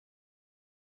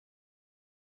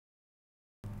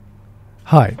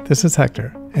Hi, this is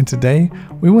Hector, and today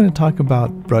we want to talk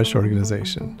about brush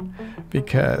organization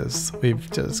because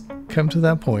we've just come to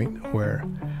that point where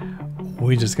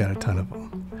we just got a ton of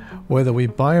them. Whether we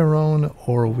buy our own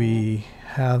or we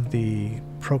have the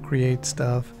Procreate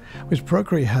stuff, which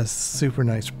Procreate has super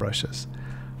nice brushes.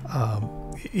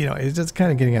 It's just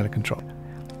kind of getting out of control.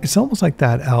 It's almost like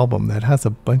that album that has a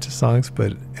bunch of songs,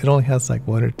 but it only has like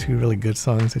one or two really good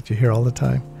songs that you hear all the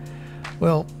time.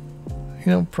 Well,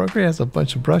 Procreate has a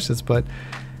bunch of brushes, but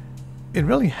it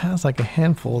really has like a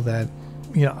handful that,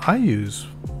 I use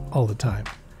all the time.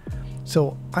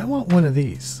 So I want one of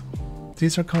these.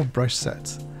 These are called brush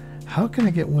sets. How can I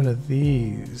get one of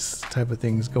these type of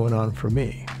things going on for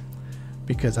me?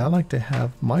 Because I like to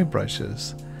have my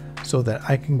brushes so that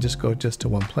I can just go to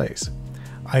one place.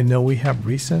 I know we have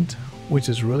recent, which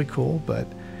is really cool, but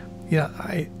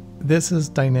this is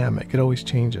dynamic. It always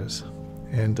changes.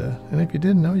 And if you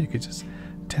didn't know, you could just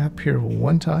tap here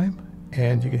one time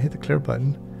and you can hit the clear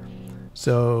button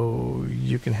so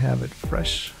you can have it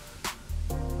fresh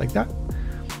like that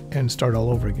and start all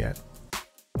over again.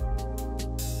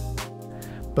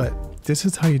 But this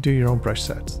is how you do your own brush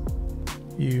sets.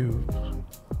 You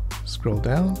scroll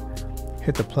down,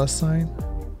 hit the plus sign,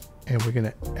 and we're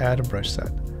going to add a brush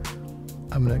set.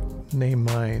 I'm going to name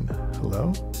mine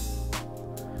Hello.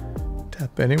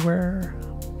 Tap anywhere.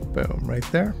 Boom, right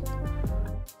there.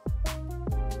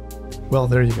 Well,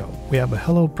 there you go. We have a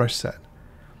Hello brush set.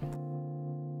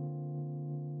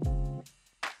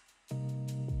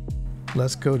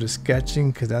 Let's go to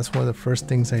sketching because that's one of the first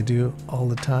things I do all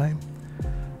the time.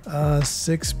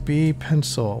 6B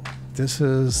pencil. This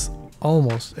is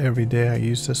almost every day I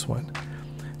use this one.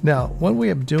 Now, one way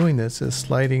of doing this is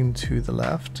sliding to the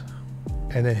left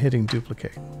and then hitting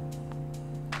duplicate.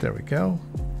 There we go.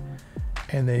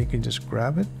 And then you can just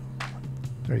grab it.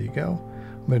 There you go.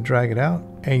 I'm going to drag it out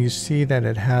and you see that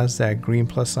it has that green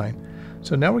plus sign.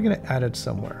 So now we're going to add it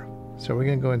somewhere. So we're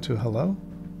going to go into Hello,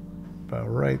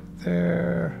 about right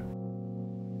there,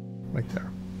 right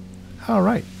there. All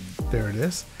right, there it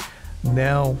is.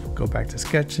 Now go back to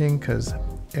sketching because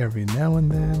every now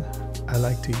and then I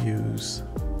like to use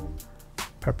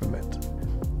peppermint.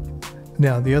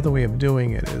 Now the other way of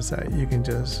doing it is that you can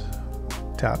just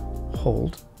tap,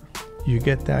 hold, you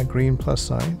get that green plus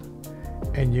sign,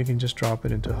 and you can just drop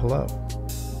it into Hello,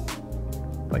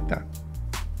 like that.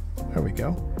 There we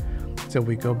go. So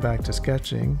we go back to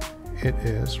sketching, it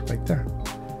is right there.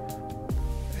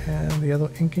 And the other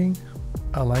inking,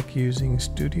 I like using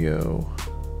Studio,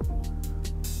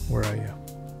 where are you?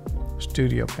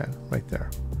 Studio pen, right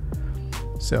there.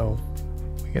 So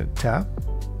we get a tap,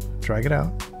 drag it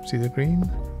out, see the green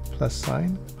plus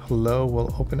sign, Hello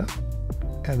will open up,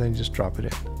 and then just drop it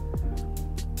in.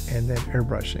 And then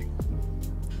airbrushing.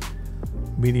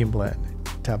 Medium blend.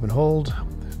 Tap and hold,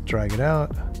 drag it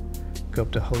out, go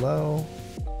up to Hello,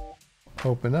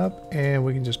 open up, and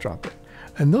we can just drop it.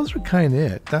 And those are kind of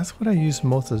it. That's what I use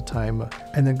most of the time.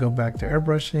 And then go back to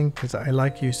airbrushing because I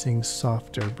like using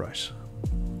soft airbrush.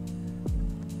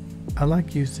 I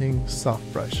like using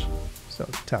soft brush. So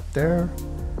tap there,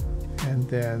 and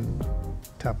then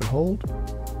tap and hold.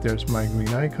 There's my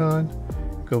green icon.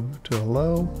 Go to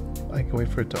Hello. I can wait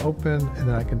for it to open, and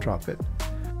then I can drop it.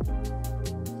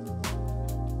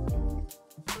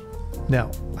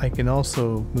 Now, I can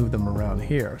also move them around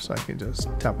here. So I can just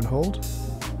tap and hold,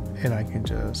 and I can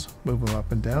just move them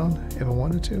up and down if I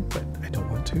wanted to, but I don't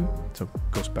want to. So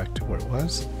it goes back to where it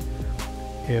was.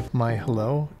 If my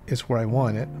Hello is where I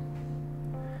want it,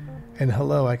 and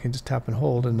Hello, I can just tap and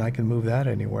hold, and I can move that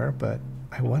anywhere, but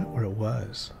I want it where it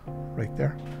was, right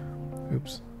there.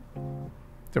 Oops.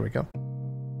 There we go.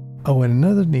 Oh, and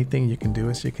another neat thing you can do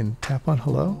is you can tap on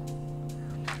Hello,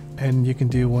 and you can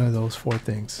do one of those four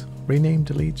things: rename,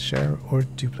 delete, share, or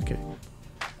duplicate.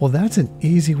 Well, that's an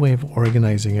easy way of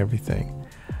organizing everything.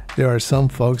 There are some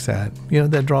folks that,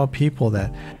 that draw people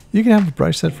that you can have a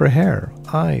brush set for hair,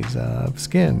 eyes,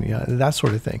 skin, that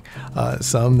sort of thing.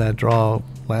 Some that draw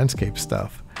landscape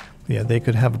stuff, they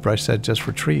could have a brush set just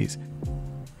for trees.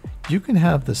 You can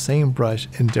have the same brush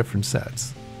in different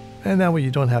sets. And that way you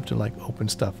don't have to like open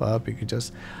stuff up. You can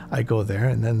just, I go there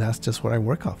and then that's just what I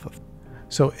work off of.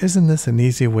 So isn't this an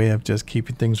easy way of just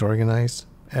keeping things organized?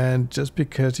 And just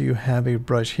because you have a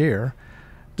brush here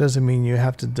doesn't mean you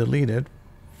have to delete it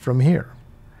from here.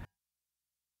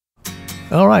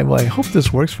 All right, well, I hope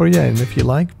this works for you. And if you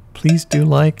like, please do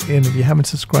like. And if you haven't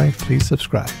subscribed, please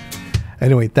subscribe.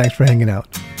 Anyway, thanks for hanging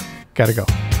out. Gotta go.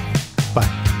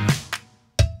 Bye.